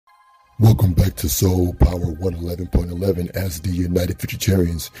Welcome back to Soul Power 111.11 as the United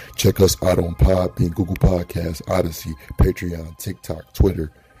Futurtarians. Check us out on Podbean, Google Podcasts, Odyssey, Patreon, TikTok,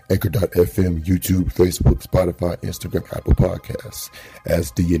 Twitter, Anchor.fm, YouTube, Facebook, Spotify, Instagram, Apple Podcasts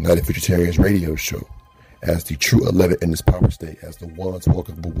as the United Futurtarians radio show, as the true 11 in this power state, as the ones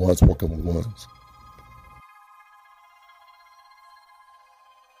walking with ones walking with ones.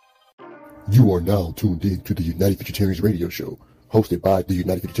 You are now tuned in to the United Futurtarians radio show, hosted by the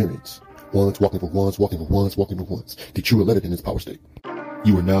United Futurtarians. Ones walking for ones, walking for ones, walking for ones. The true 11 in this power state.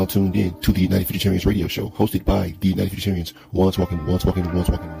 You are now tuned in to the United Futurtarians radio show, hosted by the United Futurtarians. Ones walking for ones, walking for ones,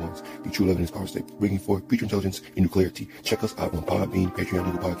 walking for ones. The true 11 in this power state. Bringing forth future intelligence and new clarity. Check us out on Podbean, Patreon,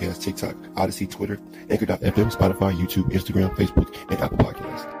 Google Podcasts, TikTok, Odyssey, Twitter, Anchor.fm, Spotify, YouTube, Instagram, Facebook, and Apple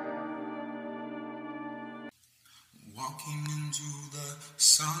Podcasts. Walking into the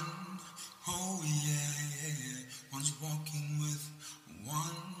sun. Oh yeah, one's walking with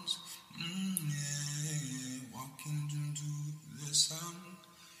ones, yeah, walking into the sun.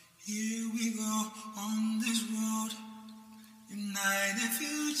 Here we go on this road, United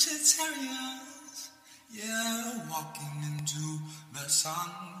Futurtarians, yeah, walking into the sun.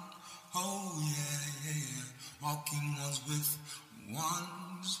 Oh yeah, yeah, walking ones with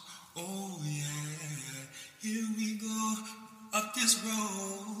ones. Oh yeah, here we go up this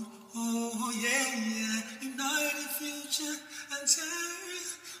road. Oh yeah, yeah, United Futurtarians.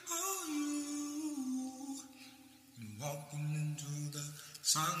 Oh, you walking into the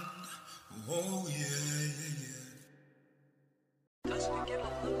sun. Oh yeah, yeah, yeah. Doesn't it get a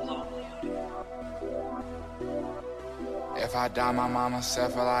little lonely? If I die, my mama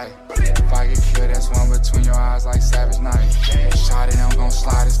said for life. If I get killed, that's one between your eyes like Savage Knife. Shot it, I'm gon'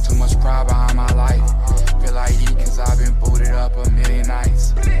 slide, it's too much pride behind my life. Feel like E, cause I've been booted up a million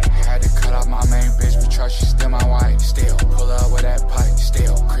nights. Had to cut off my main bitch, but trust she's still my wife. Still, pull up with that pipe.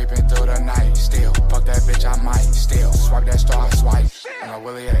 Still, creeping through the night. Still, fuck that bitch, I might. Still, swipe that star, I swipe. And I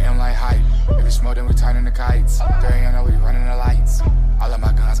Willie at M like hype. If it's smoke, then we turning the kites. There ain't no we running the lights. All of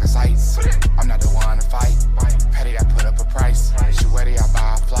my guns got sights. I'm not the one to fight. Petty, I put up a price. She ready, I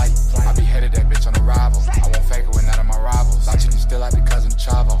buy a flight. I be headed that bitch on arrival. I won't fake it with none of my rivals. Watching you still like the cousin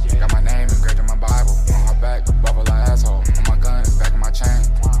Chavo. Got my name engraved in my Bible. On my back, bubble like asshole. On my gun, back of my chain.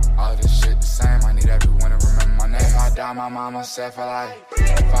 All of this shit the same. I need everyone to remember my name. If I die, my mama said for life.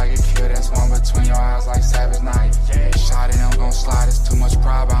 If I get killed, that's one between your eyes like Savage Knife. Shot it, I'm gon' slide. It's too much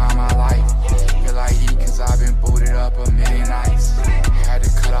pride behind my life. Feel like E, cause I've been booted up a million nights. Had to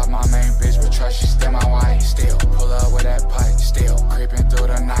cut off my main bitch, but trust she's still my wife. Still, pull up with that pipe. Still, creeping through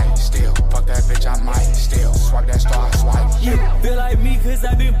the night. Still, fuck that bitch, I might. Still, swipe that star, I swipe. Yeah, feel like me cause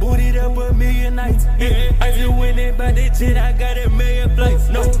I've been booted up a million nights. Yeah, I just went in by that jet, I got a million flights.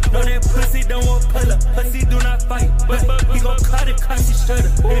 No, that pussy don't want pull up. Pussy do not fight, but he gon' cut it cause he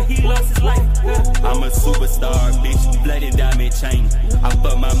should've. And he lost his life. I'm a superstar, bitch, bloody diamond chain. I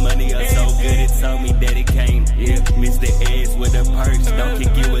fuck my money up so good, it told me that it came. Yeah, Mr. Edge with the perks, don't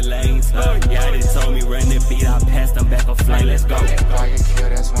kick you with lanes. Yeah, they told me run the beat, I passed them back a flame, let's go. If I get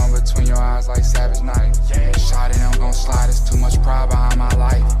killed, that's one between your eyes like Savage Knife. Shot it, I'm gon' slide, it's too much pride behind my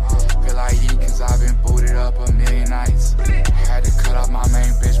life. Feel like E, cause I've been booted up a million nights. Had to cut off my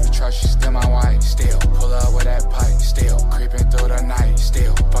main bitch, but trust she's still my wife. Still, pull up with that pipe. Still, creeping through the night.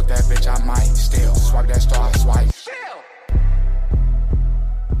 Still, fuck that bitch, I might. Still, swipe that star, I swipe.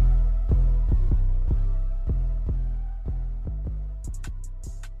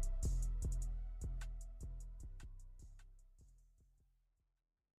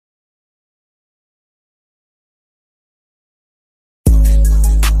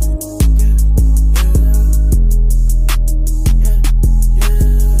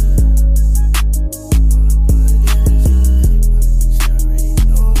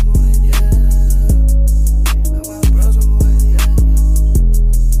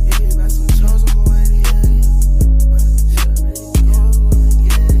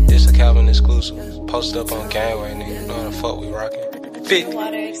 Posted up on Gangway, nigga. You know how the fuck we rockin'. Fit.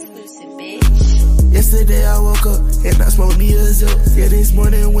 Yesterday I woke up and I smoked me a zip. Yeah, this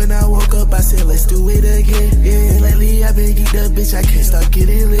morning when I woke up I said let's do it again. Yeah, lately I been geeked up, bitch, I can't stop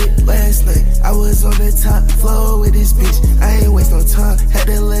getting lit. Last night I was on the top floor with this bitch. I ain't waste no time, had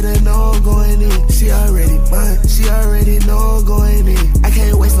to let her know I'm going in. She already mine, she already know I'm going in. I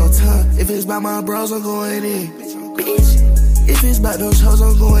can't waste no time, if it's by my bros I'm going in. Bitch, If it's about those hoes,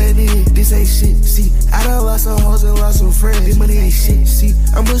 I'm going in. This ain't shit, see. I done lost some hoes and lost some friends. This money ain't shit, see.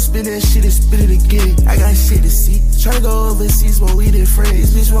 I'ma spin that shit and spin it again. I got shit to see. Tryna go overseas, but we did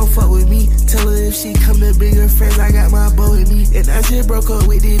friends. This bitch won't fuck with me. Tell her if she come to bring her friends, I got my bow with me. And I just broke up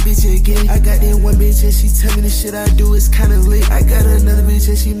with this bitch again. I got that one bitch and she tell me the shit I do is kinda lit. I got another bitch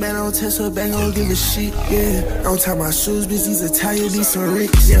and she mad, I don't test her back, I don't give a shit. Yeah, I don't tie my shoes, bitch, these Italian, these some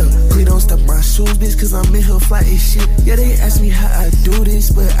ricks. Yeah, please don't stuff my shoes, bitch, cause I'm in here fly and shit. Yeah, they ask me how I do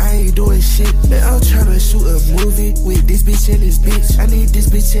this, but I ain't doing shit. Man, I'm tryna shoot a movie with this bitch and this bitch. I need this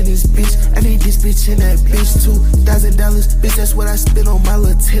bitch and this bitch. I need this bitch and that bitch. $2,000, bitch, that's what I spend on my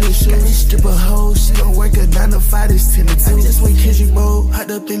little tennis shoes. Got this stripper hoe, she gon' work a 9 to 5, this 10 to 2. I just went Kendrick mode,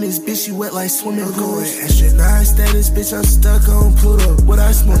 hopped up in this bitch, she wet like swimming pool. Going astronaut status, bitch, I'm stuck on Pluto. What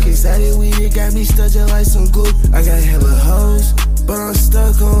I smoke excited weed, it got me stuck just like some glue. I got hella hoes, but I'm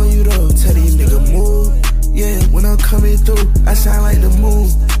stuck on you though. Tell these nigga move. Yeah, when I'm coming through, I shine like the moon.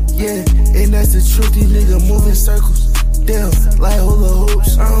 Yeah, and that's the truth, these niggas move in circles. Damn, like hula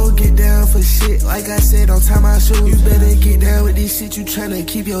hoops. I don't get down for shit, like I said, don't tie my shoes. You better get down with this shit, you tryna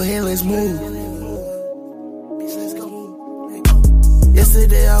keep your head, let's move.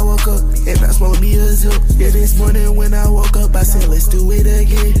 Yesterday I woke up and I smoked me a zip. Yeah, this morning when I woke up, I said, let's do it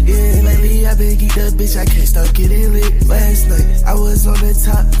again. Yeah, lately I been geeked up, bitch, I can't stop getting lit. Last night, I was on the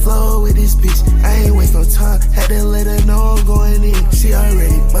top floor with this bitch. I ain't waste no time, had to let her know I'm going in. She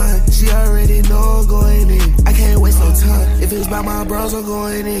already mine, she already know I'm going in. I can't waste no time, if it's by my bros, I'm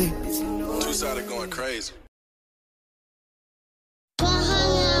going in. Two-sided going crazy.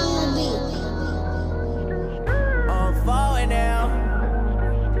 I'm falling now.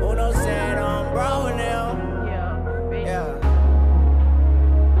 Uno said I'm growing now. Yeah.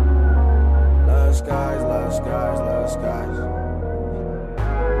 Love skies, love skies, love skies.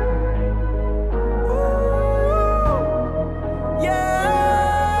 Yeah.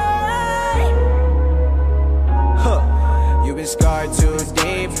 Huh. You been scarred too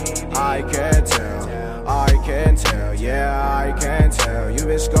deep. I can tell. I can tell. Yeah, I can tell. You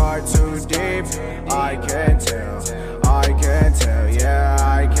been scarred too deep. I can tell. I can tell, yeah,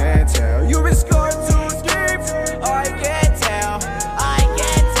 I can tell. You been scarred too deep. I can tell. I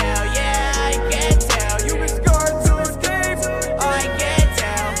can tell, yeah, I can tell. You been scarred too deep. I can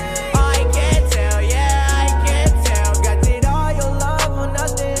tell. I can tell, yeah, I can tell. Got it all your love for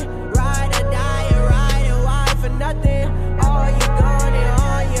nothing. Ride or die, or ride or why for nothing. All you gone and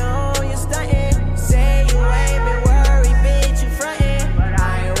on your own, you stunting. Say you ain't been worried, bitch, you frontin'. But I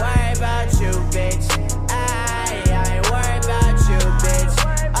ain't worried about you, bitch.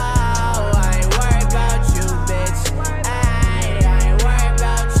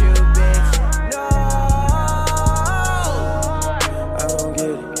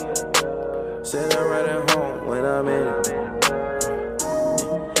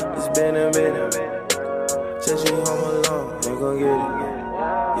 Since you home alone, ain't gon' get it.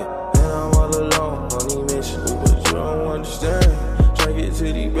 Yeah, and I'm all alone on these missions. But you don't understand. Tryna get to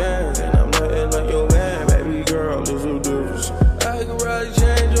these bands, and I'm nothing like your man. Baby girl, there's no difference. I could probably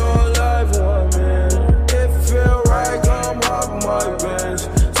change your life in 1 minute. If it feel right, come hop on my bench.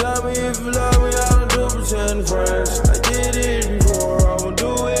 Tell me if you love me, I don't do pretend friends. I did it before, I won't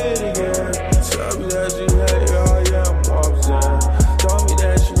do it again. Tell me that you hate, I am upset. Told me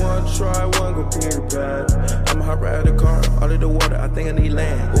that you wanna try one computer pad. I'ma hop right out the car, all of the water, I think I need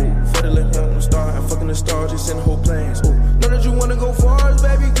land. Ooh, for the little home, the star, I'm fucking the stars, just in the whole plans. Ooh, know that you wanna go far,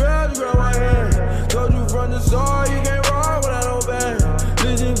 baby girl, you grab my hand. Told you from the start, you can't ride without no band.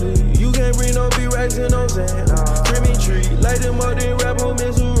 Listen, please, you can't bring no B-Rex and no sand. Creamy tree, light them up, then rap them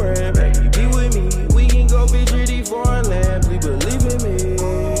in some ram. Baby, be with me, we can go be 3D foreign land. Please believe in me,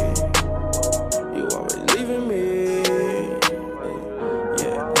 you always leaving me.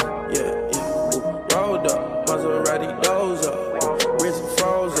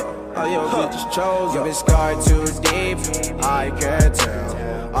 You been scarred too deep. I can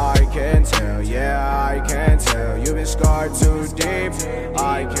tell. I can tell. Yeah, I can tell. You been scarred too deep.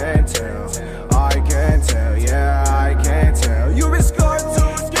 I can tell. I can tell. Yeah, I can tell. You been scarred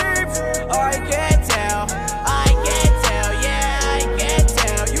too deep. I can tell. I can tell. Yeah, I can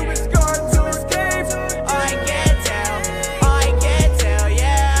tell. You been scarred too deep. I can tell. I can tell.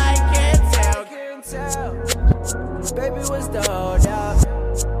 Yeah, I can tell. Baby, what's the hold up?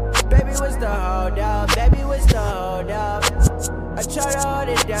 Baby, what's the hold up? Baby, what's the hold up? I try to hold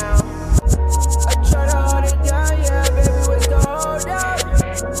it down. I try to hold it down, yeah. Baby, what's the hold up?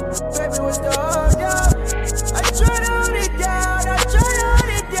 Baby, what's the hold up? I try to hold it down. I try to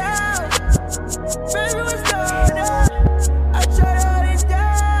hold it down. Baby, what's the hold up? I try to hold it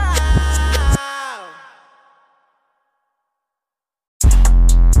down.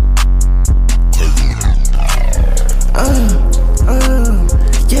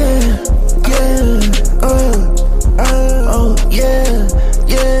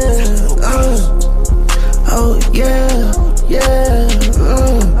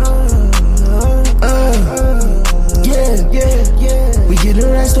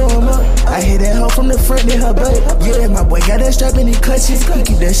 him up. I hit that hoe from the front in her butt. Yeah, my boy got that strap in his clutches. He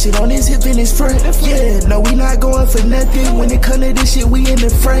keep that shit on his hip in his front. Yeah, no, we not going for nothing. When it come to this shit, we in the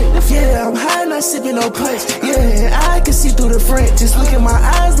front. Yeah, I'm high, not sipping no punch. Yeah, I can see through the front. Just look in my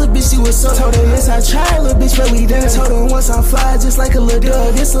eyes, little bitch, you was up. Told her, yes, I tried, little bitch, but we done. Told her once I'm fly, just like a little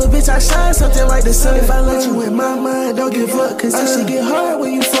dove. This little bitch, I shine something like the sun. If I let you in my mind, don't give up. Cause this shit get hard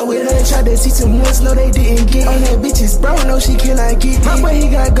when you fuck with her. Tried to teach him once, no, they didn't get. On that bitch's bro, no, she cannot get. My boy, he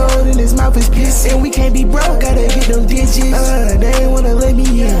got gold in his mouth is piss. And we can't be broke, gotta get them digits. They ain't wanna let me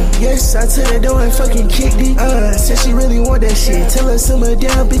in. Yes, I took the door and fucking kicked it. Said she really want that shit. Tell her simmer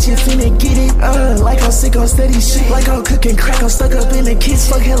down, bitch, you finna get it. Like I'm sick on steady shit. Like I'm cooking crack, I'm stuck up in the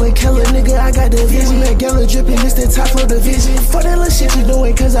kitchen. Fuck Helen Keller, nigga, I got the vision. That gala dripping, it's the top floor division. For that little shit you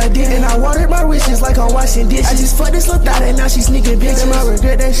doing, cause I did. And I watered my wishes like I'm washing dishes. I just fucked this little thought and now she sneaking bitches. I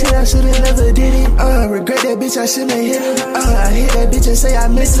regret that shit, I should've never did it. Regret that bitch, I shouldn't have hit her. I hit that bitch and say I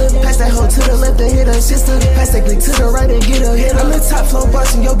miss her. Pass that hoe to the left and hit her sister. Pass that click to the right and get her hit. I'm the top floor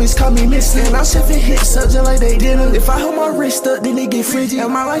boss and your bitch call me Missy. And I'm chefing hits up just like they did her. If I hold my wrist up, then it get frigid.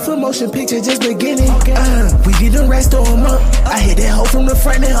 And my life a motion picture just beginning. We get them racks, throw them up. I hit that hoe from the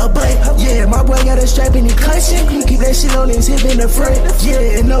front in her butt. Yeah, my boy got a strap in the cushion. He keep that shit on his hip in the front.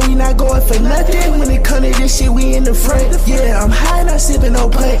 Yeah, and no, we not going for nothing. When it come to this shit, we in the front. Yeah, I'm high, not sipping no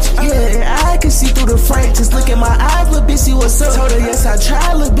punch. Yeah, I can see through the front. Just look in my eyes, little bitch, see what's up. Told her, yes, I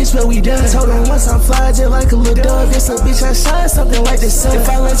tried, little bitch, but we done. Told her once I'm fly, just like a little dove. Yes, a bitch, I shine something like the sun. If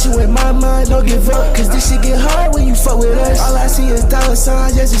I let you in my mind, don't give up. Cause this shit get hard when you fuck with us. All I see is dollar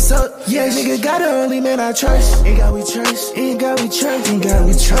signs, yes, it's up. Yeah, nigga got the only man I trust. Ain't got we trust, ain't got we trust, ain't got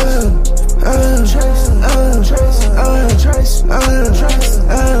we trust.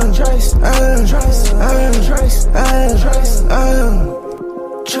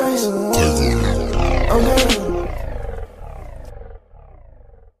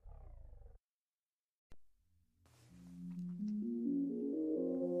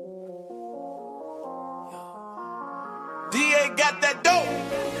 DA got that dope.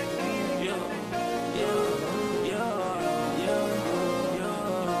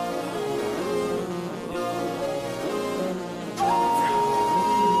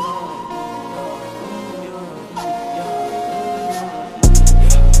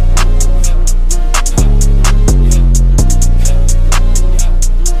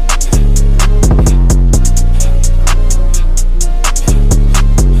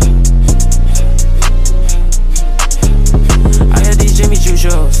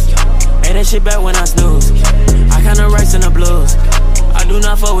 Shit back when I snooze. I kinda rice in the blues. I do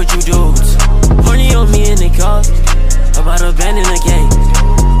not fuck with you dudes. Horny on me and it cost about a band in a cake.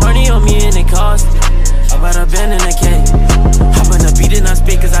 Horny on me and it cost about a band in a cake. Hop on the beat and I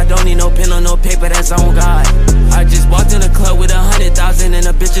speak cause I don't need no pen or no paper, that's on God. I just walked in the club with 100,000 and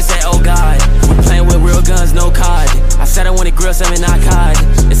the bitches say, oh God. We playing with real guns, no COD. I said I wanted grill, 7 not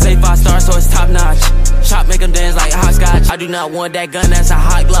COD. It's say 5 stars, so it's top notch. Chop, make them dance like hopscotch. I do not want that gun, that's a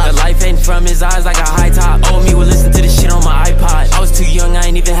hot Glock. The life ain't from his eyes like a high top. Old me would listen to this shit on my iPod. I was too young, I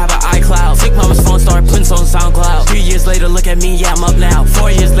ain't even have an iCloud. Took mama's phone, started putting on SoundCloud. 3 years later, look at me, yeah, I'm up now.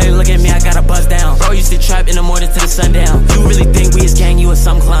 4 years later, look at me, I got a buzz down. Bro used to trap in the morning to the sundown. You really think we is gang, you a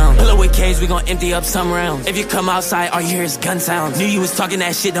some clown. Pull up with K's, we gon' empty up some rounds. If you come outside, all you hear is gun sounds. Knew you was talking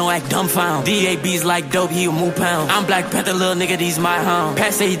that shit, don't act dumbfound. DAB's like dope, he a move pound. I'm Black Panther, little nigga, these my hound.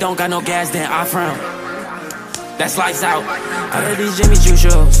 Pat say he don't got no gas, then I frown. That's lights out. I heard these Jimmy Choo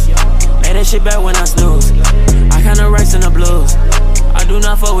shows. Made that shit back when I snooze. I kinda rice in the blues. I do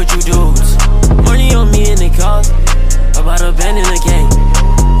not fuck with you dudes. Money on me and it cost about a band in a cake.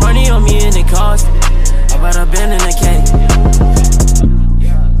 Money on me and it cost about a band in a cake.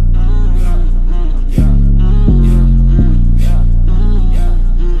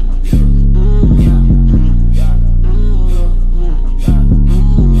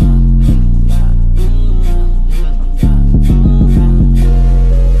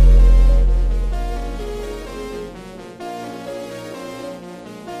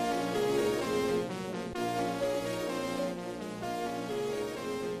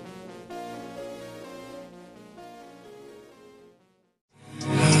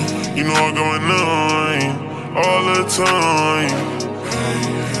 You know I'm going 9 all the time.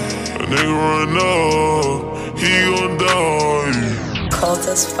 A nigga run up, he gon' die. Cold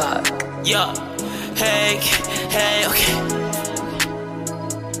as fuck. Yeah, hey, hey, okay.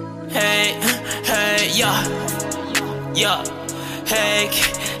 Hey, hey, yeah, yeah. Hey,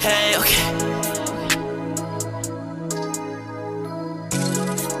 hey, okay.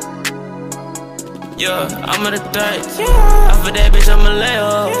 Yeah, I'm at a third. After that bitch, I'ma lay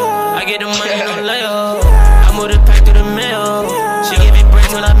up. I get the money, no lay up. I move the pack through the mail. She give me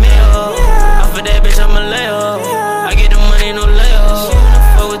brains when I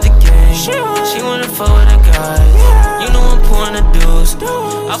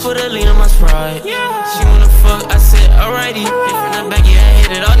put a lean on my Sprite. She wanna fuck, I said alrighty. Hit from the back, yeah, I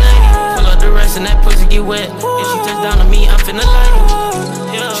hit it all night. Pull up the rest and that pussy get wet. If she touch down on me, I'm finna light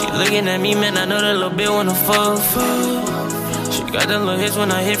it. She looking at me, man, I know that little bitch wanna fuck. She got them little hits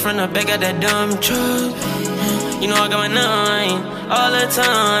when I hit from the back, got that dumb truck. You know I got my 9 all the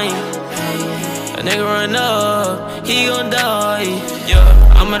time. A nigga run up, he gon' die. Yeah,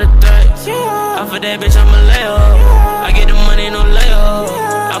 I'm at a threat. I for that bitch, I'ma lay up. I get the money, no layup.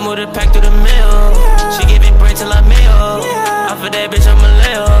 I move the pack through the mail. She give me brain till I mail. I for that bitch, I'ma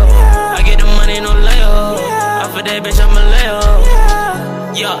lay up. I get the money, no layup. I for that bitch, I'ma lay up.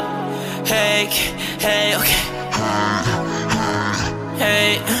 Yeah, hey, hey, okay.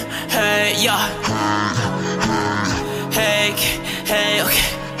 Hey, hey, yeah. Hey, hey, okay.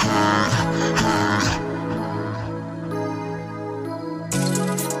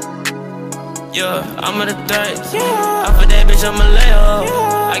 Yeah, I'm at a threat. I for that bitch, I'ma lay up.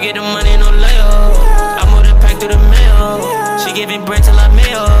 I get the money, no layup. I move the pack through the mail. She give me bread till I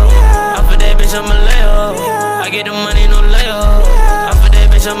mail. I for that bitch, I'ma lay up. I get the money, no layup. I for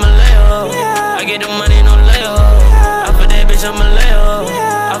that bitch, I'ma lay up. I get the money, no layup. I for that bitch, I'ma lay up.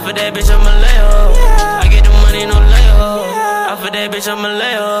 I for that bitch, I'ma lay up. I get the money, no layup. I for that bitch, I'ma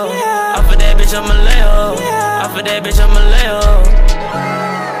lay up. I for that bitch, I'ma lay up. I for that bitch, I'ma lay up.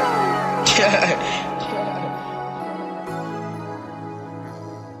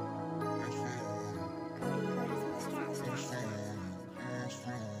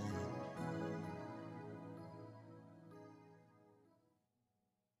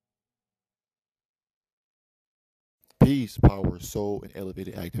 Peace, power, soul, and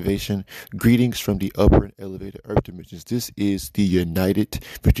elevated activation. Greetings from the upper and elevated earth dimensions. This is the United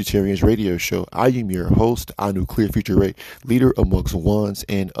Futurtarians radio show. I am your host, Anu Clear Future Ray, leader amongst ones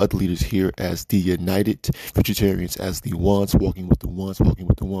and other leaders here as the United Futurtarians, as the ones walking with the ones, walking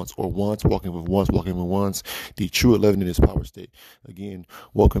with the ones, or ones walking with ones, walking with ones, the true 11 in this power state. Again,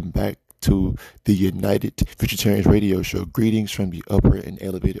 welcome back to the United Futurtarians radio show. Greetings from the upper and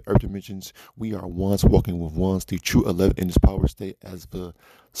elevated earth dimensions. We are ones walking with ones, the true 11 in this power state as the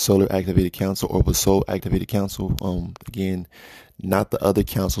solar activated council or the soul activated council. Again, not the other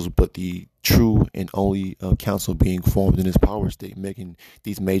councils, but the true and only council being formed in this power state, making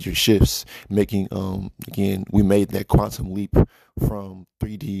these major shifts, making, again, we made that quantum leap from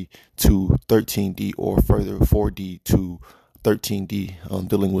 3D to 13D or further 4D to 13D,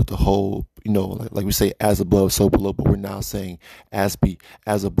 dealing with the whole, like we say, as above, so below, but we're now saying as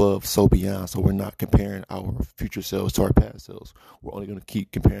above, so beyond. So we're not comparing our future selves to our past selves. We're only going to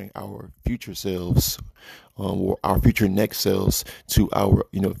keep comparing our future selves, or our future next selves to our,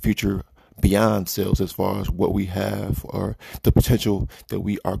 future beyond selves, as far as what we have or the potential that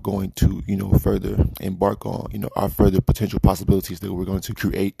we are going to, further embark on, our further potential possibilities that we're going to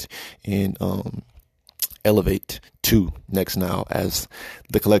create and, elevate to next now as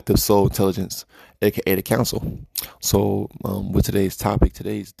the collective soul intelligence, aka the council. So with today's topic,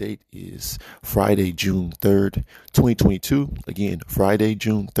 today's date is Friday, June 3rd, 2022. Again, Friday,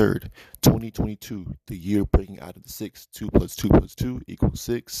 June 3rd, 2022, the year breaking out of the 6. 2 plus 2 plus 2 equals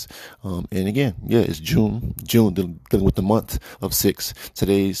 6. And again, it's June dealing with the month of 6.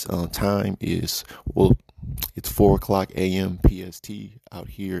 Today's time is, it's 4:00 a.m. PST out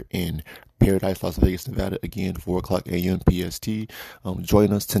here in Paradise, Las Vegas, Nevada. Again, 4:00 a.m. PST.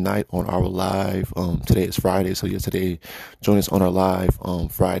 Join us tonight on our live. Today is Friday, so today, join us on our live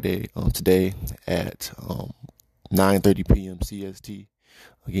Friday today at 9:30 p.m. CST.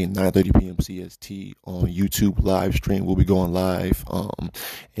 Again, 9:30 p.m. CST on YouTube live stream. We'll be going live.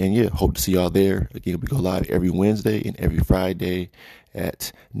 And hope to see y'all there. Again, we go live every Wednesday and every Friday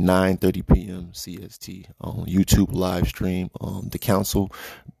at 9:30 p.m. CST on YouTube live stream. The council,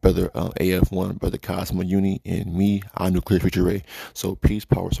 Brother AF1, Brother Cosmo Uni, and me, our nuclear future Ray. So peace,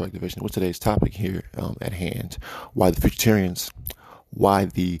 power, soul activation. What's today's topic here at hand? Why the Futurtarians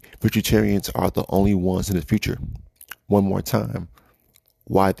are the only ones in the future. One more time.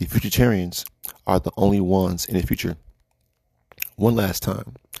 Why the Futurtarians are the only ones in the future. One last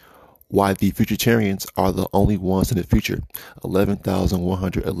time. Why the Futurtarians are the only ones in the future.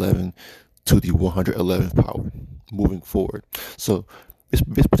 11,111 to the 111th power. Moving forward. So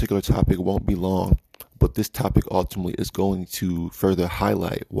this particular topic won't be long, but this topic ultimately is going to further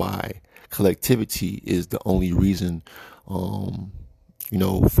highlight why collectivity is the only reason,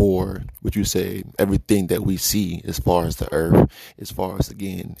 for what you say, everything that we see as far as the earth, as far as,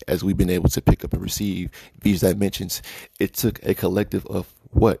 again, as we've been able to pick up and receive these dimensions. It took a collective of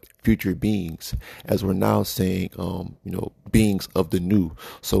what? Future beings, as we're now saying, beings of the new.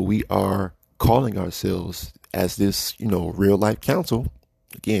 So we are calling ourselves as this, real life council,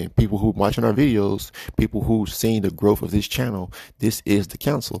 Again, people who watching our videos, people who seen the growth of this channel, this is the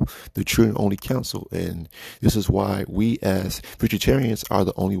council, the true and only council. And this is why we as Futurtarians are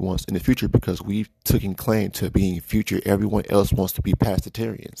the only ones in the future, because we've taken claim to being future. Everyone else wants to be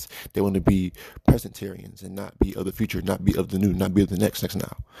pastitarians. They want to be presentarians and not be of the future, not be of the new, not be of the next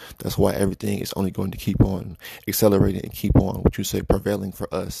now. That's why everything is only going to keep on accelerating and keep on, what you say, prevailing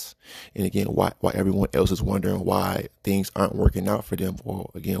for us. And again, why everyone else is wondering why things aren't working out for them, or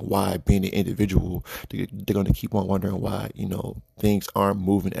again, why being an individual, they're going to keep on wondering why, things aren't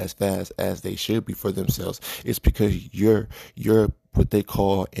moving as fast as they should be for themselves. It's because you're what they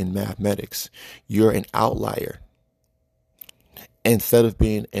call in mathematics, you're an outlier. Instead of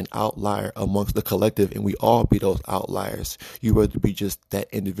being an outlier amongst the collective, and we all be those outliers, you rather be just that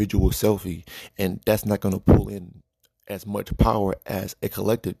individual selfie, and that's not going to pull in as much power as a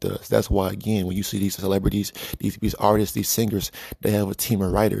collective does. That's why, again, when you see these celebrities, these artists, these singers, they have a team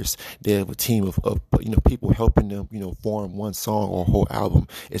of writers. They have a team of people helping them, form one song or whole album.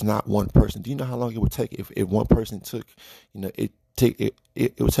 It's not one person. Do you know how long it would take if one person took,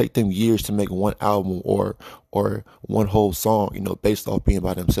 it would take them years to make one album or one whole song, based off being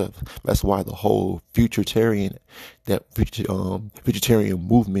by themselves. That's why the whole Futurtarian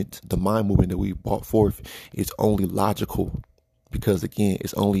movement, the mind movement that we brought forth, is only logical, because again,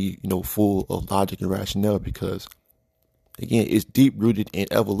 it's only, full of logic and rationale, because again, it's deep rooted in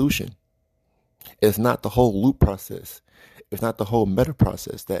evolution. It's not the whole loop process. It's not the whole meta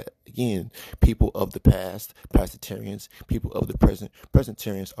process that, again, people of the past, pastitarians, people of the present,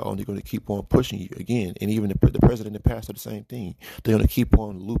 presentarians, are only going to keep on pushing you again. And even the present and the past are the same thing. They're going to keep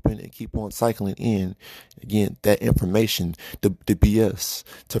on looping and keep on cycling in, again, that information, the BS,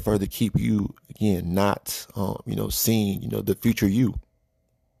 to further keep you, again, not, seeing, the future you.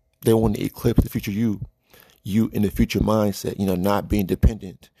 They want to eclipse the future you in the future mindset, not being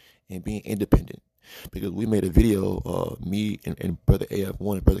dependent and being independent. Because we made a video, me and Brother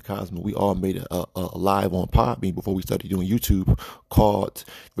AF1 and Brother Cosmo, we all made a live on Podbean before we started doing YouTube, called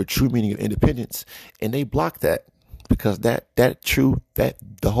The True Meaning of Independence. And they blocked that, because that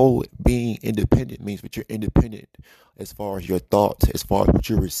the whole being independent means that you're independent as far as your thoughts, as far as what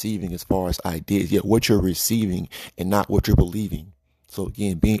you're receiving, as far as ideas, yet what you're receiving and not what you're believing. So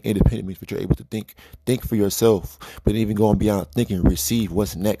again, being independent means that you're able to think for yourself, but even going beyond thinking, receive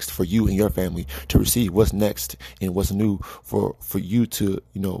what's next for you and your family, to receive what's next and what's new for you to,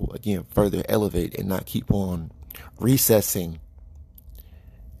 again, further elevate and not keep on recessing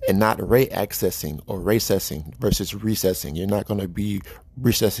and not accessing or recessing versus recessing. You're not going to be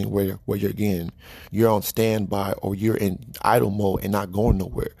recessing where you're on standby, or you're in idle mode and not going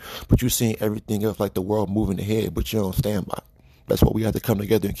nowhere, but you're seeing everything else like the world moving ahead, but you're on standby. That's why we have to come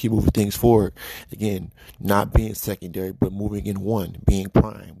together and keep moving things forward. Again, not being secondary, but moving in one, being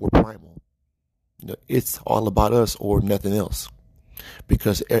prime. We're primal. It's all about us or nothing else,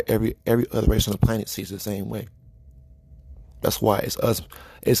 because every other race on the planet sees it the same way. That's why it's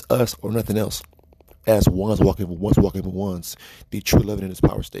us or nothing else. As ones walking for ones, the true living in its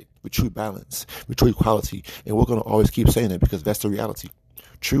power state, with true balance, with true equality. And we're going to always keep saying that, because that's the reality.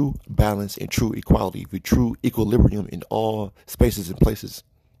 True balance and true equality, with true equilibrium in all spaces and places,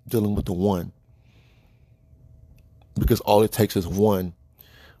 dealing with the one. Because all it takes is one,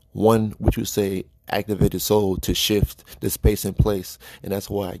 which you say, activated soul to shift the space and place. And that's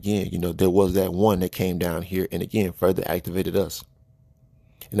why, again, there was that one that came down here and again further activated us.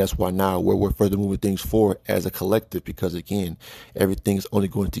 And that's why now we're further moving things forward as a collective, because again, everything's only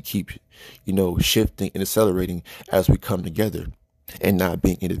going to keep, shifting and accelerating as we come together. And not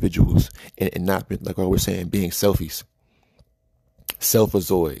being individuals, and not being, like I was saying, being selfies,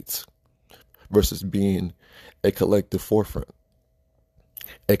 selfazoids, versus being a collective forefront,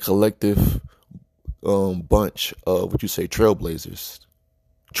 a collective bunch of, what you say, trailblazers,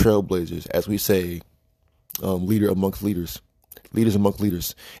 as we say, leader amongst leaders amongst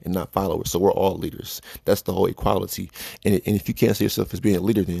leaders, and not followers. So we're all leaders. That's the whole equality. And if you can't see yourself as being a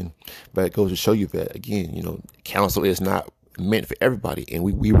leader, then that goes to show you that, again, council is not meant for everybody, and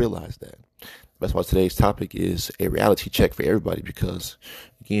we realize that. That's why today's topic is a reality check for everybody, because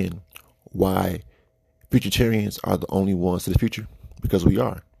again, why Futurtarians are the only ones to the future, because we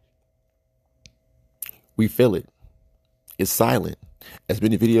are. We feel it. It's silent. As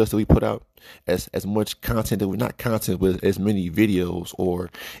many videos that we put out, as much content that not content, but as many videos or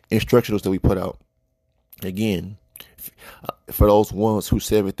instructionals that we put out, again, for those ones who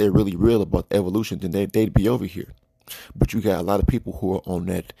said that they're really real about evolution, then they'd be over here. But you got a lot of people who are on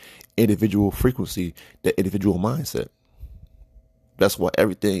that individual frequency, that individual mindset. That's why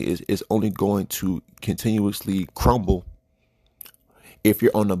everything is only going to continuously crumble if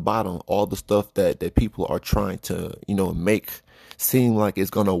you're on the bottom, all the stuff that people are trying to, make seem like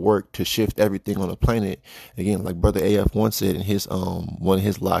it's gonna work to shift everything on the planet. Again, like Brother AF once said in his one of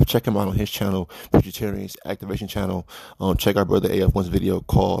his live, check him out on his channel, Futurtarians Activation channel. Check out Brother AF once video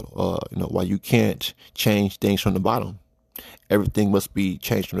called why you can't change things from the bottom. Everything must be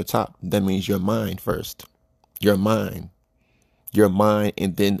changed from the top. That means your mind first. Your mind,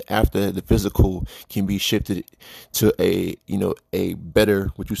 and then after the physical can be shifted to a better,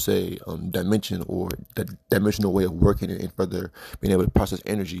 dimension, or the dimensional way of working, and further being able to process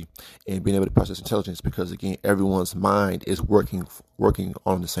energy and being able to process intelligence, because again, everyone's mind is working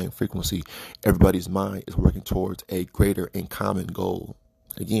on the same frequency. Everybody's mind is working towards a greater and common goal.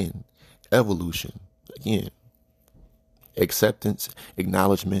 Again, evolution. Again, acceptance,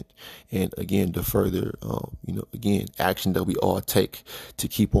 acknowledgement, and again, the further, action that we all take to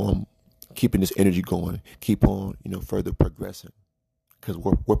keep on keeping this energy going, keep on, further progressing, because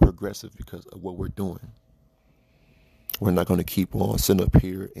we're progressive because of what we're doing. We're not going to keep on sitting up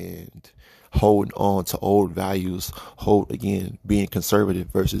here and holding on to old values, being conservative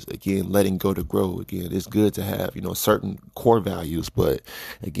versus, again, letting go to grow. Again, it's good to have, certain core values, but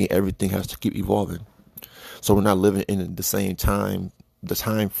again, everything has to keep evolving. So we're not living in the same time, the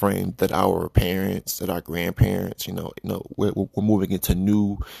time frame that our parents, that our grandparents, we're moving into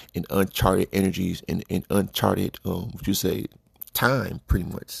new and uncharted energies and uncharted, time, pretty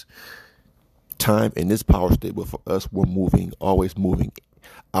much. Time in this power state, but for us, we're always moving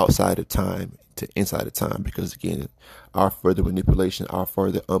outside of time to inside of time, because again, our further manipulation, our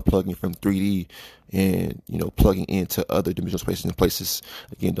further unplugging from 3D and, plugging into other dimensional spaces and places,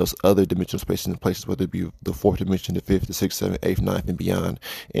 again, those other dimensional spaces and places, whether it be the fourth dimension, the fifth, the sixth, seventh, eighth, ninth, and beyond.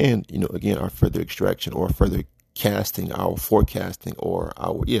 And, again, our further extraction or further casting, our forecasting, or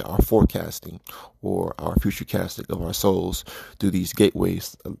our forecasting, or our future casting of our souls through these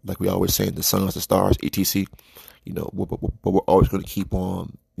gateways, like we always say, the suns, the stars, etc. But we're always going to keep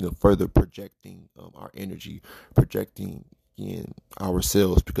on, further projecting our energy, projecting in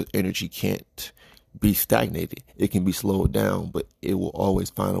ourselves, because energy can't be stagnated. It can be slowed down, but it will always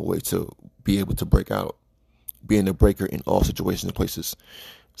find a way to be able to break out, being a breaker in all situations and places.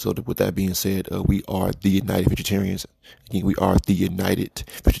 So with that being said, we are the United Futurtarians. Again, we are the United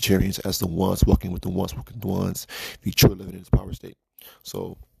Futurtarians, as the ones walking with the ones, walking the ones, the true living in this power state.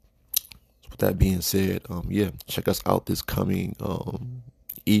 So with that being said, check us out this coming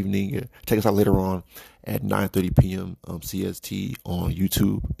evening. Check us out later on at 9:30 p.m. CST on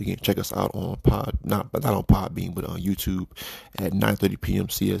YouTube. Again, check us out on not on Podbean, but on YouTube at 9:30 p.m.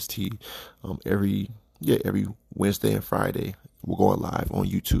 CST. Every Wednesday and Friday, we're going live on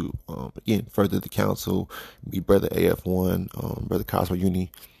YouTube. Again, further the council, me, Brother AF1, Brother Cosmo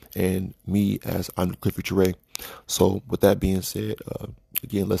Uni, and me as I'm Cliff Future Ray. So with that being said,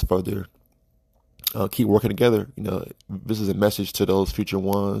 again, let's further keep working together. This is a message to those future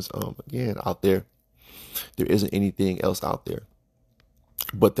ones. Again, out there isn't anything else out there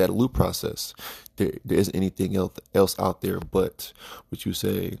but that loop process. There isn't anything else out there but what you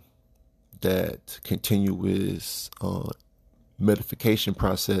say, that continuous modification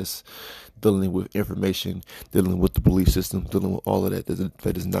process, dealing with information, dealing with the belief system, dealing with all of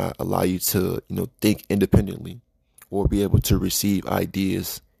that does not allow you to think independently or be able to receive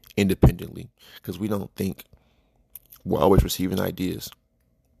ideas independently, because we don't think, we're always receiving ideas.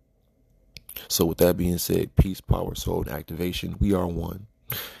 So with that being said, peace, power, soul, and activation, we are one.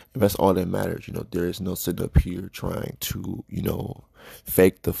 And that's all that matters. There is no sitting up here trying to,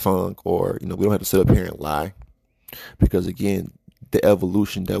 fake the funk, or, we don't have to sit up here and lie, because again, the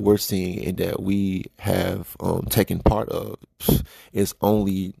evolution that we're seeing and that we have taken part of is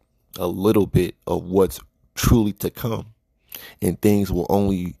only a little bit of what's truly to come. And things will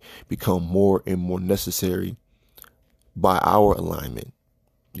only become more and more necessary by our alignment.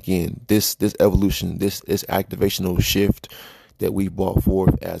 Again, this evolution, this activational shift that we brought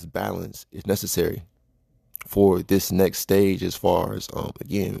forth as balance is necessary for this next stage, as far as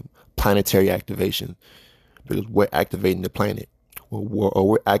again, planetary activation, because we're activating the planet, or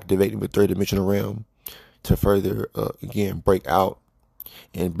we're activating the third dimensional realm to further again break out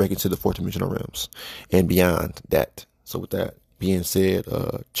and break into the fourth dimensional realms and beyond that. So with that being said,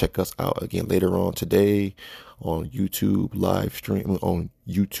 check us out again later on today on YouTube live stream, on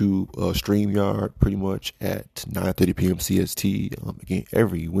YouTube StreamYard, pretty much at 9:30 p.m. CST. Again,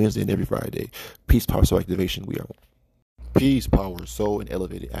 every Wednesday and every Friday. Peace, power, soul, activation. We are peace, power, soul, and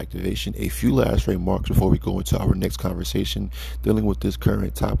elevated activation. A few last remarks before we go into our next conversation, dealing with this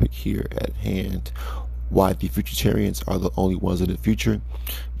current topic here at hand. why the Futurtarians are the only ones in the future,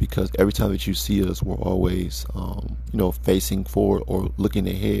 because every time that you see us, we're always, facing forward or looking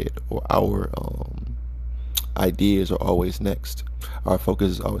ahead, or our ideas are always next. Our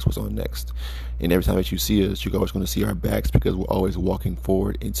focus is always what's on next. And every time that you see us, you're always going to see our backs, because we're always walking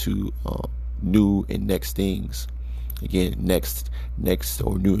forward into new and next things. Again, next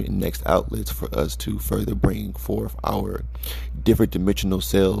or new and next outlets for us to further bring forth our different dimensional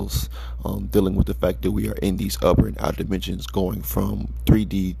selves, dealing with the fact that we are in these upper and outer dimensions, going from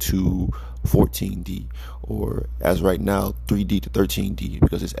 3D to 14D, or as right now 3D to 13D,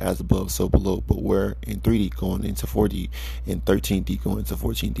 because it's as above so below, but we're in 3D going into 4D and 13D going into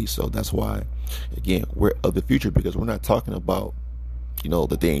 14D. So that's why, again, we're of the future, because we're not talking about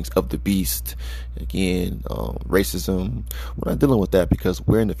the things of the beast, again, racism. We're not dealing with that, because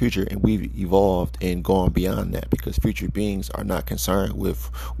we're in the future and we've evolved and gone beyond that, because future beings are not concerned with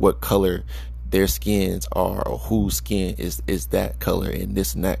what color their skins are, or whose skin is that color and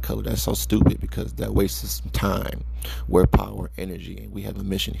this and that color. That's so stupid, because that wastes time. We're power, energy, and we have a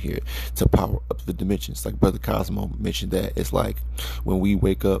mission here to power up the dimensions. Like Brother Cosmo mentioned, that it's like when we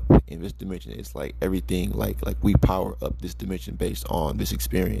wake up in this dimension, it's like everything, like we power up this dimension based on this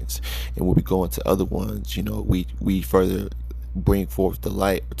experience. And when we go into other ones, we further bring forth the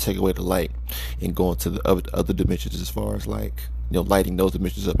light, or take away the light, and go into the other dimensions, as far as like lighting those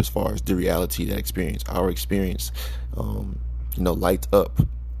dimensions up, as far as the reality, that experience, our experience, lights up.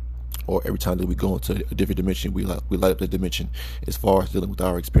 Or every time that we go into a different dimension, we light up the dimension, as far as dealing with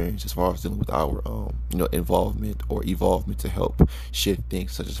our experience, as far as dealing with our involvement or evolvement, to help shift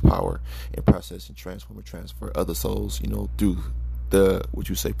things such as power and process and transform and transfer other souls, through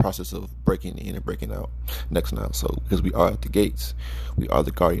the process of breaking in and breaking out next now. So because we are at the gates, we are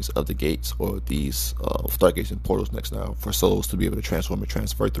the guardians of the gates, or these stargates and portals next now, for souls to be able to transform and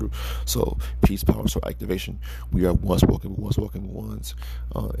transfer through. So peace, power, soul activation. We are once walking with ones,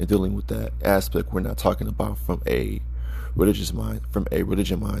 and dealing with that aspect. We're not talking about from a religion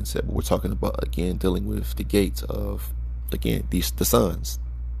mindset, but we're talking about, again, dealing with the gates of, again, the suns,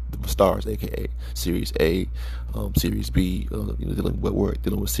 the stars, aka Series A, Series B, dealing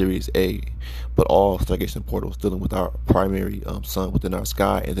with Series A, but all stargates and portals, dealing with our primary sun within our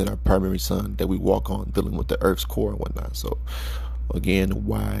sky, and then our primary sun that we walk on, dealing with the Earth's core and whatnot. So again,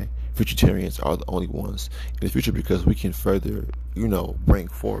 why Futurtarians are the only ones in the future, because we can further, bring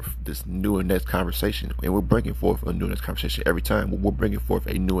forth this new and next conversation. And we're bringing forth a new and next conversation every time. We're bringing forth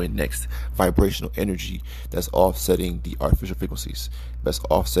a new and next vibrational energy that's offsetting the artificial frequencies, that's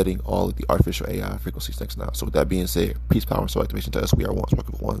offsetting all of the artificial AI frequencies next now. So with that being said, peace, power, and soul activation to us. We are once,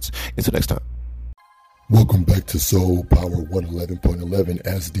 working for once. Until next time. Welcome back to Soul Power 111.11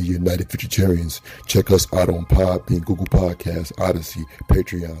 as the United Futurtarians. Check us out on Podbean, Google Podcasts, Odyssey,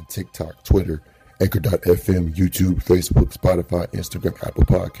 Patreon, TikTok, Twitter, Anchor.fm, YouTube, Facebook, Spotify, Instagram, Apple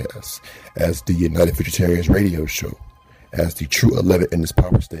Podcasts, as the United Futurtarians radio show, as the true 11 in this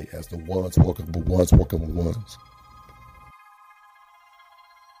power state, as the ones walking with ones, walking with ones.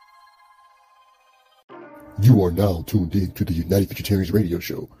 You are now tuned in to the United Futurtarians radio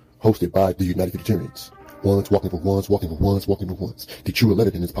show, hosted by the United Futurtarians. Ones walking for ones, walking for ones, walking for ones. The true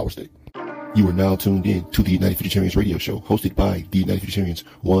 11 in this power state. You are now tuned in to the United Futurtarians radio show, hosted by the United Futurtarians.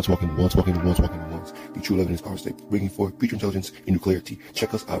 Ones walking for ones, walking for ones, walking for ones. The true 11 in this power state, bringing forth future intelligence and new clarity.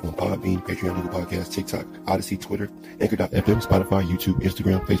 Check us out on Podbean, Patreon, Google Podcasts, TikTok, Odyssey, Twitter, Anchor.fm, Spotify, YouTube,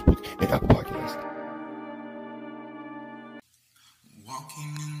 Instagram, Facebook, and Apple Podcasts.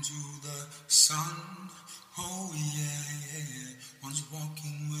 Walking into the sun, oh yeah. One's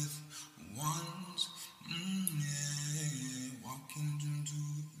walking with ones, yeah. Walking into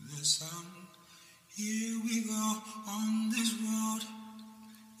the sun. Here we go on this road,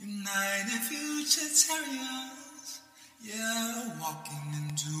 United Futurtarians, yeah. Walking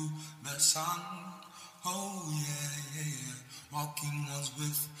into the sun, oh yeah, yeah. Walking ones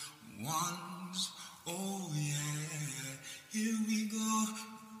with ones, oh yeah. Here we go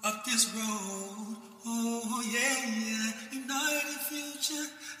up this road, oh yeah, yeah. United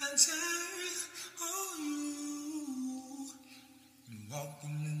Futurtarians, oh you.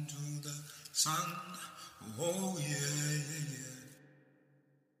 Walking into the sun, oh yeah, yeah, yeah.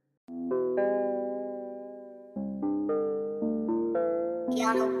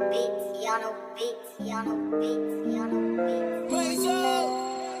 Yano beats, Yano beats, Yano beats, Yano beats. Blaze up!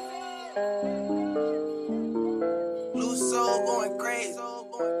 Loose soul going crazy.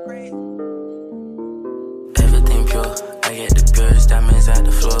 Everything pure, I get the purest diamonds out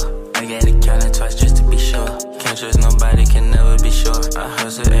the floor. I got it counted twice just to be sure. Can't trust nobody, can never be sure. I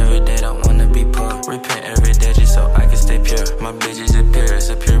hustle every day, don't wanna be poor. Repent every day just so I can stay pure. My bitch is a pure, it's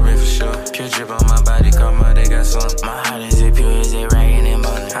a pure ring for sure. Pure drip on my body, girl.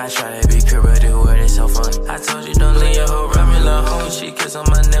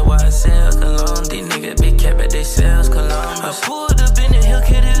 in the hill,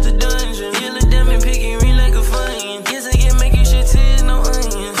 kid is the dungeon. Healing them and picking ring like a funyun. Yes, I can make you shit tears, no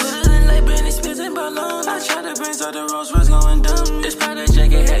onion. Put it in like Britney Spears and Ballon. I try to bring out the Rolls Royce going dumb. This powder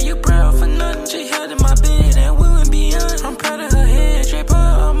jacket had you proud for nothing. She held in my bed and we went beyond. I'm proud of her head, drape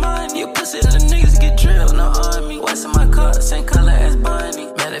her money. You pussy little niggas get drilled, no army. What's in my car, same color as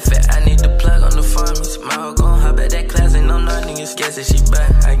Bonnie. Matter of fact, I need the plug on the farmies. My hoe gon' hop at that class, ain't no niggas. Guess that she buy,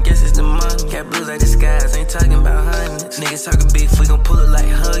 I guess it's the money. Got blues like the skies, ain't talking about hundreds. Niggas talking beef, we gon' pull it like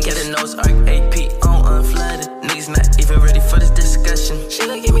hug. Got the nose arc, AP on unflooded. Niggas not even ready for this discussion. She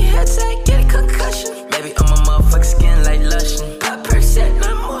gon' give me headset, get a concussion. Baby, I'm a motherfucker skin like lotion. Pop per set,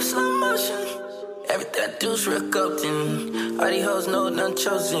 not more slow motion. Everything I do's real golden. All these hoes know none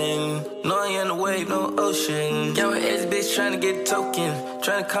chosen. No, I ain't on the wave, no ocean. Young ass bitch tryna get token.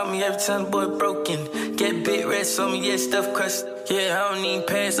 Tryna call me every time the boy broken. Get big rest on me, yeah, stuff crust. Yeah, I don't need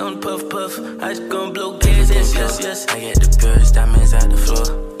pass on the puff puff. I just gon' blow gas, yes. I get the purest diamonds out the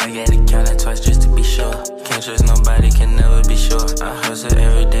floor. I gotta count that twice just to be sure. Can't trust nobody, can never be sure. I hustle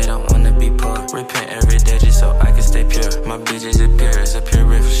every day, don't wanna be poor. Repent every day just so I can stay pure. My bitch is a pure, it's a pure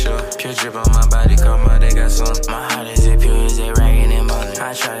rip for sure. Pure drip on my body, karma, they got some. My heart is as pure as they ragging and money.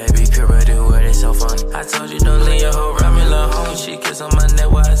 I try to be pure, but the word is so funny. I told you don't leave your hoe around me, little homie. She kiss on my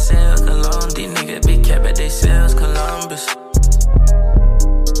neck while I sell cologne. These niggas be capped at they sales, Columbus.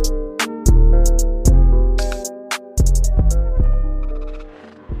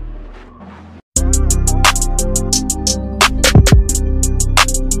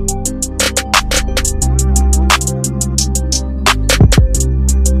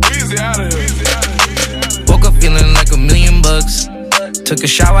 Took a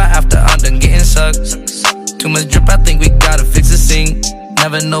shower after I'm done getting sucked. Too much drip, I think we gotta fix the sink.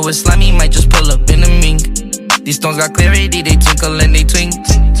 Never know it's slimy, might just pull up in the mink. These stones got clarity, they twinkle and they twink.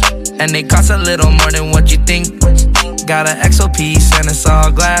 And they cost a little more than what you think. Got an XO piece and it's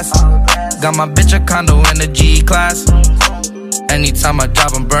all glass. Got my bitch a condo in a G-Class. Anytime I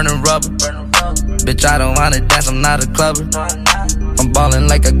drop, I'm burning rubber. Bitch, I don't wanna dance, I'm not a clubber. I'm ballin'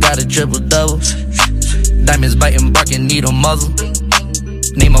 like I got a triple-double. Diamonds biting, barking, needle muzzle.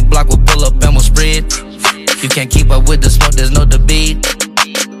 Name a block, we'll pull up and we'll spread. You can't keep up with the smoke, there's no debate.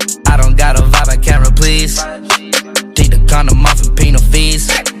 I don't got a vibe, I can't replace. Take the condom off and pay no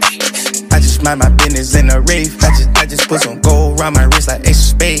fees. I just mind my business in a rave. I just put some gold around my wrist like Ace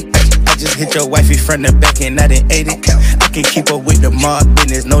of Spades. I just hit your wifey front and back and I done ate it. I can keep up with the mob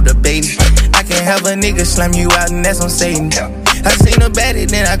business, no debating. I can have a nigga slam you out and that's on Satan. I seen her baddie,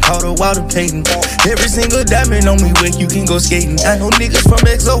 then I called her Walter Payton. Every single diamond on me where you can go skating. I know niggas from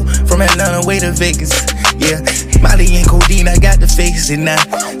XO, from Atlanta way to Vegas. Yeah, Molly and codeine, I got the face and now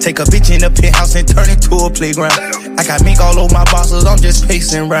take a bitch in the penthouse and turn it to a playground. I got mink all over my bosses, I'm just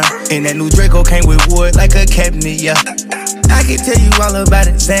pacing round. And that new Draco came with wood like a cabinet, yeah. I can tell you all about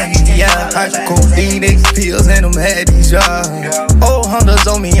it, Sandy, yeah. I got codeine, X pills, and them haddies, yeah. Old Hondas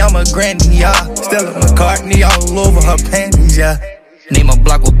on me, I'm a granny, yeah. Stella McCartney all over her panties, yeah. Name a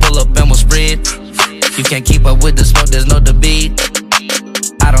block, we'll pull up and we'll spread. You can't keep up with the smoke, there's no debate.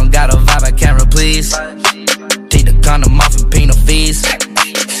 I don't got a vibe, I can't replace. Take the condom off and pay no fees.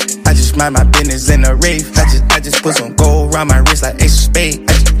 I just mind my business in a rave. I just put some gold around my wrist like Ace of Spades.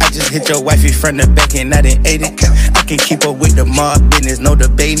 I just hit your wifey front and back and I done ate it. I can keep up with the mob business, no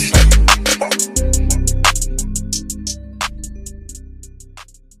debating.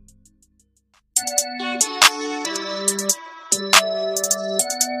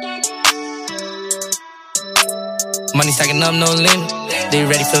 Money stacking up, no limit. They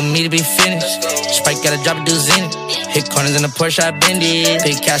ready for me to be finished. Sprite gotta drop a deuce in it. Hit corners in the Porsche, I bend it.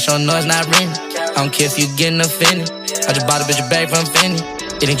 Pay cash on noise, not rent. I don't care if you getting offended. I just bought a bitch a bag from Fendi.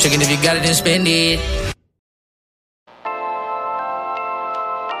 It ain't tricking if you got it, then spend it.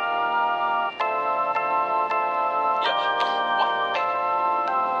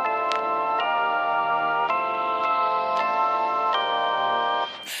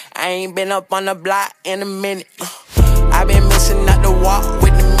 I ain't been up on the block in a minute. I been missing out the walk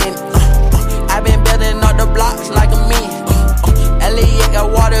with the minute. I been building up the blocks like a million. Elliot got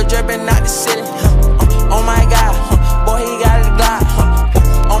water dripping out the ceiling. Oh my God, boy he got his Glock.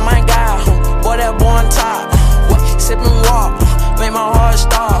 Oh my God, boy that boy on top. What? Sipping walk, make my heart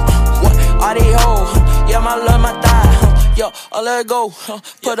stop. What? All these hoes, yeah my love my thigh. Yo, I let her go,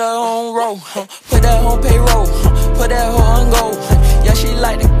 put her on roll, put that on payroll, put that hoe on go. Yeah, she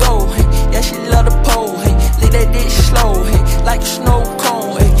like to go, yeah, she love the pole, leave that dick slow, like a snow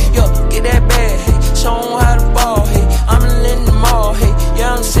cone, yo, get that bag, show 'em how to ball, I'm in the mall,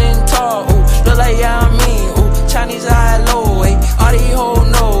 yeah, I'm sitting tall, look like yeah, I'm mean, Chinese high low, all these hoes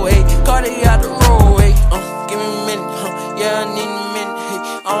know, Cardi out the road, give me a minute, yeah, I need a minute.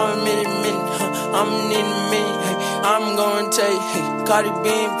 I'm a minute, I'm in a minute, hey, I'm gonna tell you, hey, Cardi B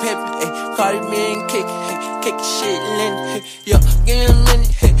and pimpin', hey, Cardi B and kick, hey, kick shit, Lynn, hey, yo, give me a minute,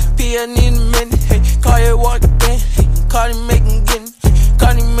 hey, P, I need a minute, hey, Cardi walk again, hey, Cardi making getting, hey,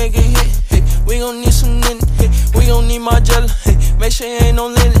 Cardi make a hit, hey, we gon' need some linen, hey, we gon' need my jelly, hey, make sure you ain't no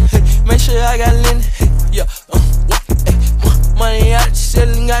linen, hey, make sure I got linen, hey, yeah, what, hey, money out the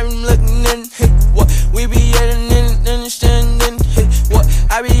ceiling, got me looking in, hey, what, we be at an understanding, hey, what,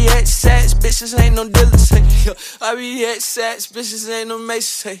 I be at sats, bitches ain't no dealers, hey, yo, I be at sats, bitches ain't no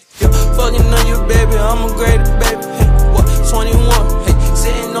maces, hey, yo, fucking on you, baby, I'm a greater baby, hey, what, 21, hey,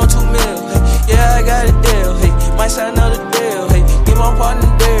 sitting on 2 mil, hey, yeah, I got a deal, hey, might sign another deal, hey, get my partner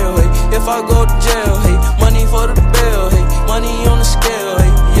deal, hey, if I go to jail, hey, money for the bill, hey, money on the scale,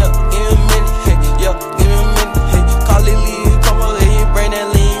 hey, yeah, give me a minute, hey, yeah, give me a minute, hey, call Lily, come on, hey, bring that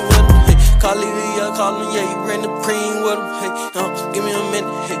lean with him, hey, call Lily, call him, yeah, you bring the preem with him, hey, give me a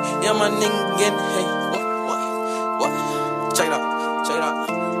minute, hey, yeah, my nigga again, hey, what, check it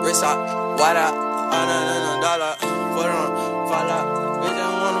out, wrist out, white out, dollar, put it on, fall out, bitch, I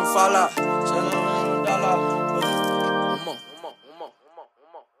don't wanna fall out, $700, come on.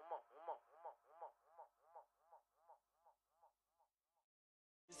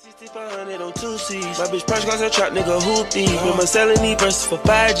 $6,500 on 2 C's. My bitch price cost a trap, nigga, hoopty. Remember selling these verses for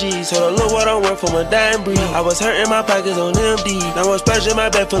 5G's. Told her, look what I work for my dime breed. I was hurting my pockets on MD. Now I'm splashing my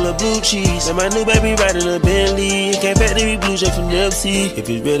bag full of blue cheese. And my new baby riding a Bentley. Can't factory blue jet from Nipsey. If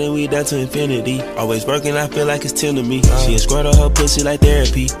it's real, then we down to infinity. Always working, I feel like it's 10 to me. She a squirt on her pussy like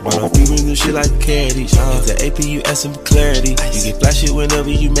therapy. Bought her free rings and shit like carrots. It's the AP, you ask some clarity. You get flash it whenever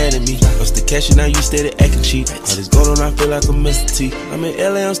you mad at me. What's the cash and now you steady acting cheap. All this gold on, I feel like a Mr. T. I'm in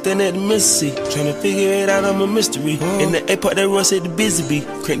LA, I'm standing at the Mississippi. Tryna figure it out, I'm a mystery. In the A-part, that run said the busy bee.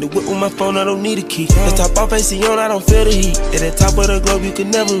 Crank the whip with my phone, I don't need a key. The top off AC on, I don't feel the heat. At the top of the globe, you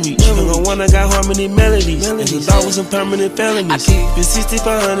can never reach. Nigga one, I got harmony melodies. And the dog with some permanent felonies. Been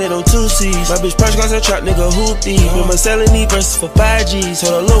 6,500 on 2 C's. My bitch price cost a trap, nigga, hoopty. Remember selling these verses for 5G's.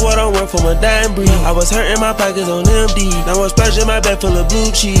 Told her, look what I work for my dime breed. I was hurting my pockets on MD. Now I'm splashing my bag full of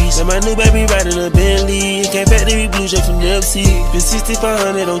blue cheese. And my new baby riding a Bentley. Can't factory blue jet from Nipsey. Been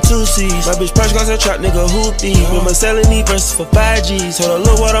 6,500 on 2 C's. My bitch price cost a trap, nigga, hoopty. Remember selling these verses for 5G's. Told her,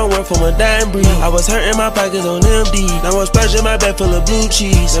 look what I work for my dime breed. I was hurting my pockets on MD. Now I'm splashing my bag full of blue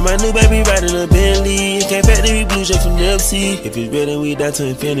cheese. And my new baby riding a Bentley. Can't factory blue jet from Nipsey. If it's real, then we down to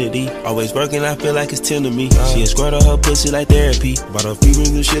infinity. Always working, I feel like it's 10 to me. She a squirt on her pussy like therapy. Bought her free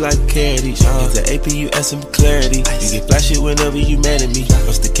rings and shit like carrots. It's the AP, you ask some clarity. You get flash it whenever you mad at me.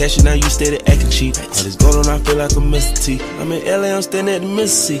 What's the cash and now you steady acting cheap. All this gold on, I feel like a Mr. T. I'm in LA, I'm standing at the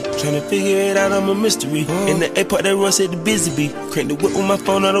Mississippi. Tryna figure it out, I'm a mystery. In the A-part, that run said the busy bee. Crank the whip with my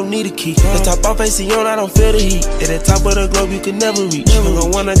phone, I don't need a key. The top off AC on, I don't feel the heat. At the top of the globe, you can never reach.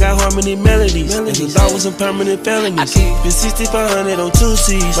 Nigga one, I got harmony melodies. And the dog with some permanent felonies. Been 6,500 on 2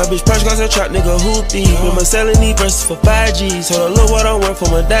 C's. My bitch price cost a trap, nigga, hoopty. Remember selling these verses for 5G's. Told her, look what I work for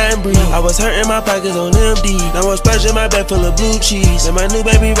my dime breed. I was hurting my pockets on MD. Now I'm splashing my bag full of blue cheese. And my new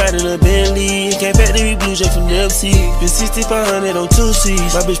baby riding a Bentley. Can't factory blue jet from Nipsey. Been 6,500 on 2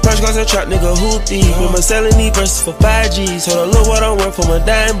 C's. My bitch price cost a trap, nigga, hoopty. Remember selling these verses for 5G's. Told her, look what I work for my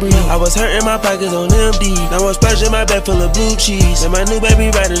dime breed. I was hurting my pockets on MD. Now I'm splashing my bag full of blue cheese. And my new baby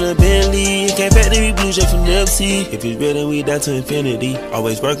riding a Bentley. Can't factory blue jet from Nipsey. If it's real, then we down to infinity.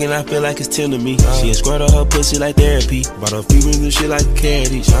 Always working, I feel like it's 10 to me. She a squirt on her pussy like therapy. Bought her free rings and shit like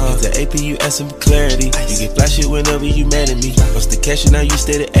carrots. It's the AP, you ask some clarity. You get flash it whenever you mad at me. What's the cash and now you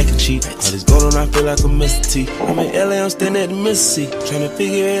steady acting cheap. All this gold on, I feel like a Mr. T. I'm in LA, I'm standing at the Mississippi. Tryna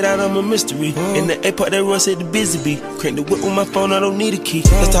figure it out, I'm a mystery. In the A-part, that run said the busy bee. Crank the whip with my phone, I don't need a key.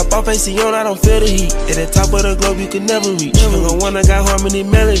 The top off AC on, I don't feel the heat. At the top of the globe, you can never reach. Nigga one, I got harmony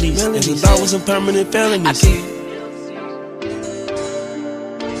melodies. And the dog with some permanent felonies.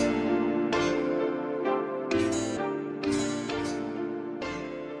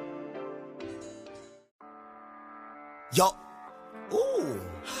 Yo. Ooh.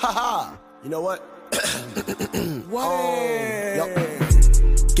 Haha. You know what? Yo.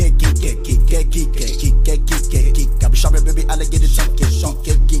 Get geek. I be shopping, baby, alligator chunk.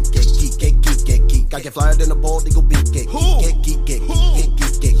 Get geek. I get flyer than a ball, they go big. Get geek.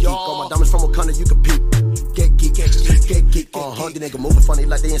 All my diamonds from Wakanda, you can peep. Get geek. The nigga moving funny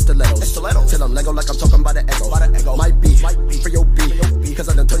like they in stilettos. Till I'm Lego like I'm talking about the echo. Might be for your beat. Cause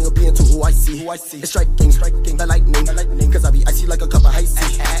I done turn your B into who I see. It's striking, the lightning. Cause I be icy like a cup of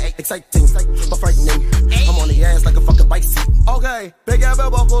icy. exciting, but frightening. I'm on the ass like a fucking bike seat. Okay, big ass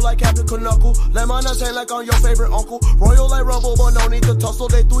belt buckle like Captain Knuckle. Let my nuts hang like I'm your favorite uncle. Royal like Rumble, but no need to tussle.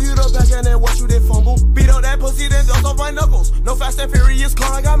 They threw you the back and then what you did fumble. Beat up that pussy, then dust off my knuckles. No Fast and Furious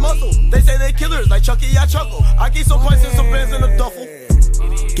car, I got muscle. They say they killers like Chucky, I chuckle. I keep some points and some bands in a duffel.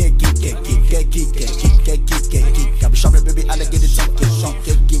 Get geek, get geek, get geek, get geek, get geek, get geek. I be shopping, baby, I like get it cheap.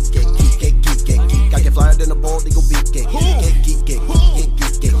 Get geek, get geek, get geek, get geek. I get flyer than a ball, they go beat. Get geek, get geek, get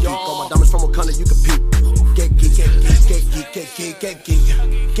geek, get geek. All my diamonds from Wakanda, you can peep. Get geek, get geek, get geek, get geek, get geek,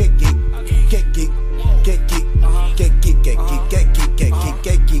 get geek, get geek, get geek, get geek, get geek, get geek,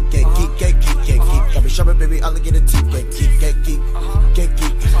 get geek, get geek, get geek, get geek. I be shopping, baby, I like get it cheap. Get geek, get geek, get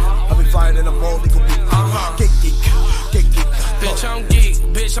geek. I be flyer than a ball, they go beat. Get geek, get geek. Bitch, I'm geek.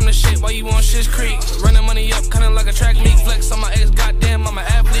 Bitch, I'm the shit while you on Shit's Creek. Running money up, kinda like a track meet. Flex on my ex, goddamn, I'm an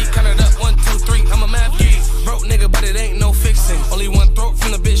athlete. Count it up, 1, 2, 3, I'm a math geek. Broke nigga, but it ain't no fixing. Only one throat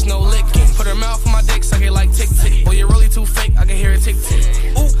from the bitch, no licking. Put her mouth on my dick, suck it like tick-tick. Boy, you're really too fake, I can hear it tick-tick.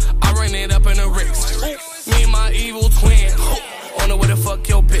 Ooh, I ran it up in the Ricks. Ooh, me and my evil twin. Ooh, on the way to fuck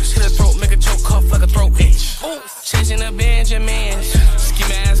your bitch. Hit her throat, make a choke cough like a throat itch. Ooh, chasing the Benjamins. Ski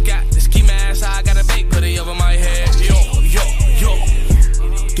mask got the ski mask, I got a bake hoodie over my head. Yo, yo, yo.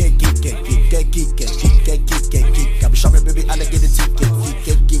 Get geek, get geek, get geek, get geek, get geek, get geek. I be shopping, baby, I like get it cheap. Get geek,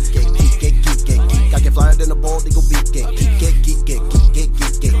 get geek, get geek, get geek, get geek. I get flyer than a ball, they go beat. Get geek, get geek, get geek, get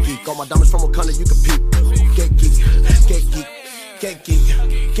geek, get geek. All my diamonds from Wakanda, you can peep. Get geek, get geek, get geek,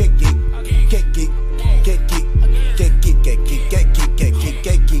 get geek, get geek, get geek, get geek, get geek, get geek, get geek,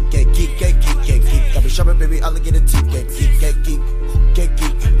 get geek, get geek, get geek, get geek. I be shopping, baby, I like get it cheap. Get geek, get geek, get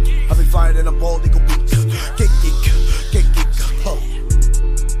geek. I be flyer than a ball, they go beat. Get geek, get geek.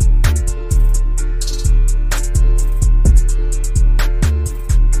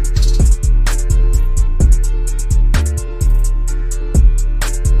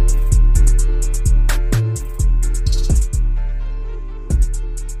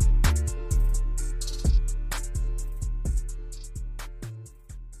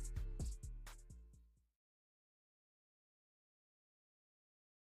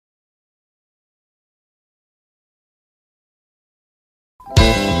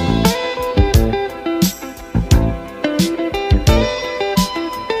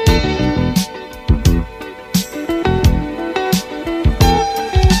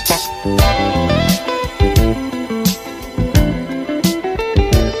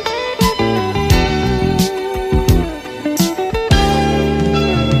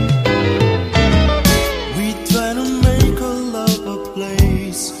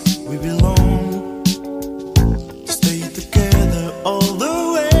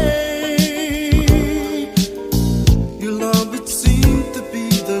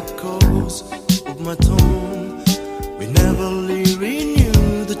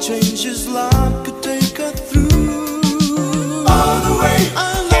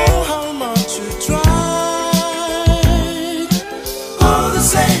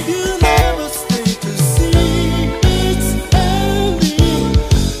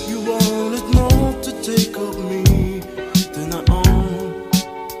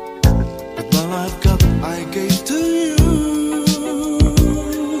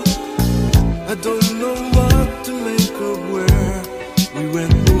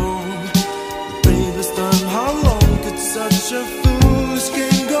 Such a